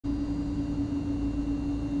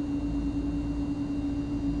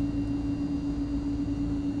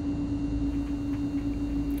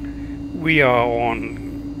We are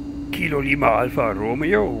on Kilo Lima Alpha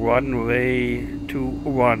Romeo, runway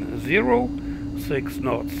 210, 6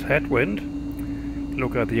 knots headwind.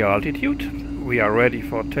 Look at the altitude. We are ready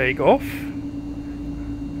for takeoff.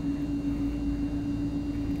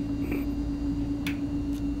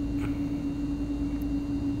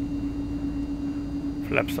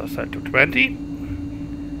 Flaps are set to 20.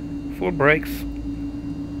 Full brakes.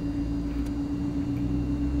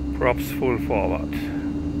 Props full forward.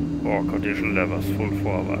 Or condition levers full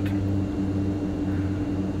forward.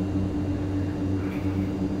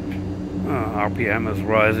 RPM is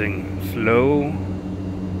rising slow.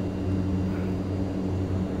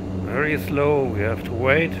 Very slow, we have to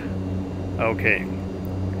wait. Okay.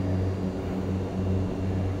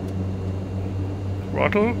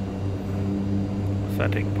 Throttle.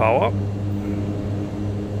 Setting power.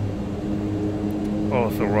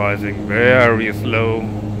 Also rising very slow.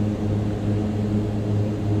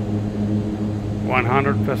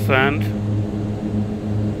 100%.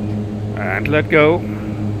 And let go.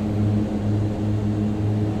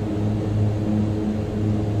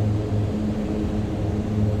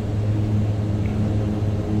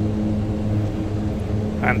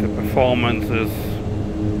 And the performance is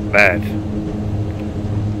bad.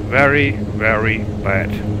 Very, very bad.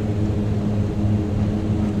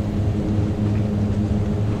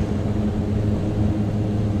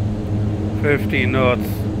 $50 knots,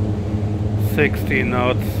 60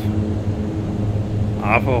 knots.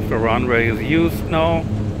 Half of the runway is used now.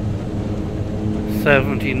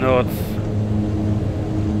 70 knots.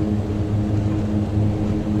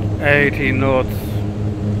 80 knots.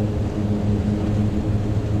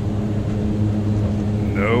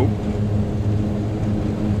 No.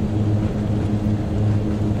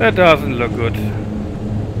 That doesn't look good.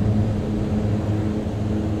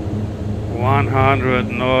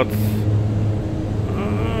 100 knots.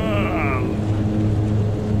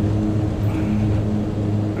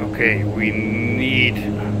 Okay, we need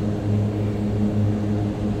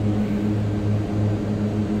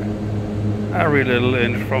every little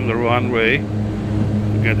inch from the runway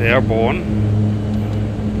to get airborne.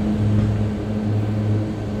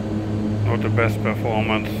 Not the best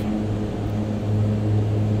performance.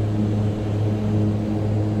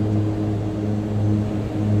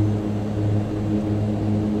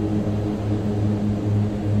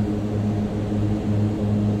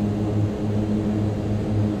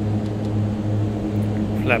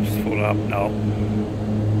 Flaps full up now.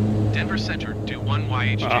 Denver Center, do 1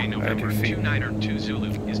 YHJ November 292 Zulu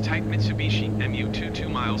is type Mitsubishi MU-2 2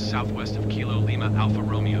 miles southwest of Kilo Lima Alpha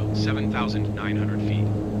Romeo, 7,900 feet.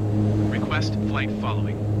 Request flight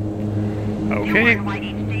following. Okay.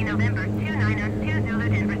 YHJ November 292 Zulu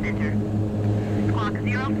Denver Center. Squawk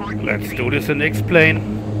 043. Let's do this in X-Plane.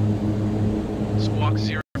 Squawk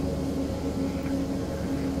 0.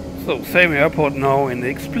 So, same airport now in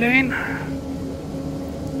X-Plane.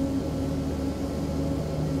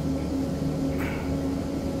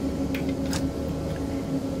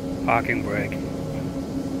 Parking brake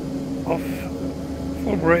off,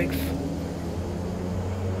 full brakes,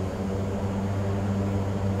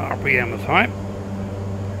 RPM is high,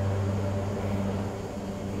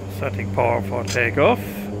 setting power for takeoff,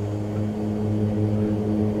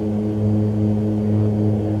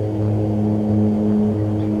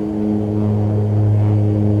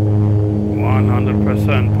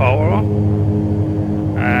 power,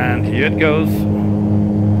 and here it goes.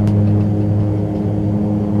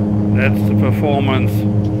 That's the performance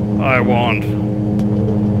I want.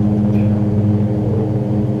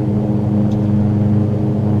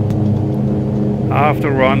 Half the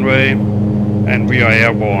runway and we are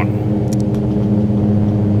airborne.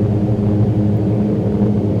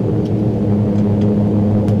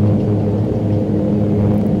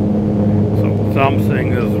 So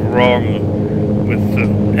something is wrong with the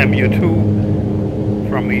MU-2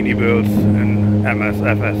 from Inibuilds and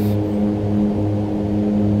MSFS.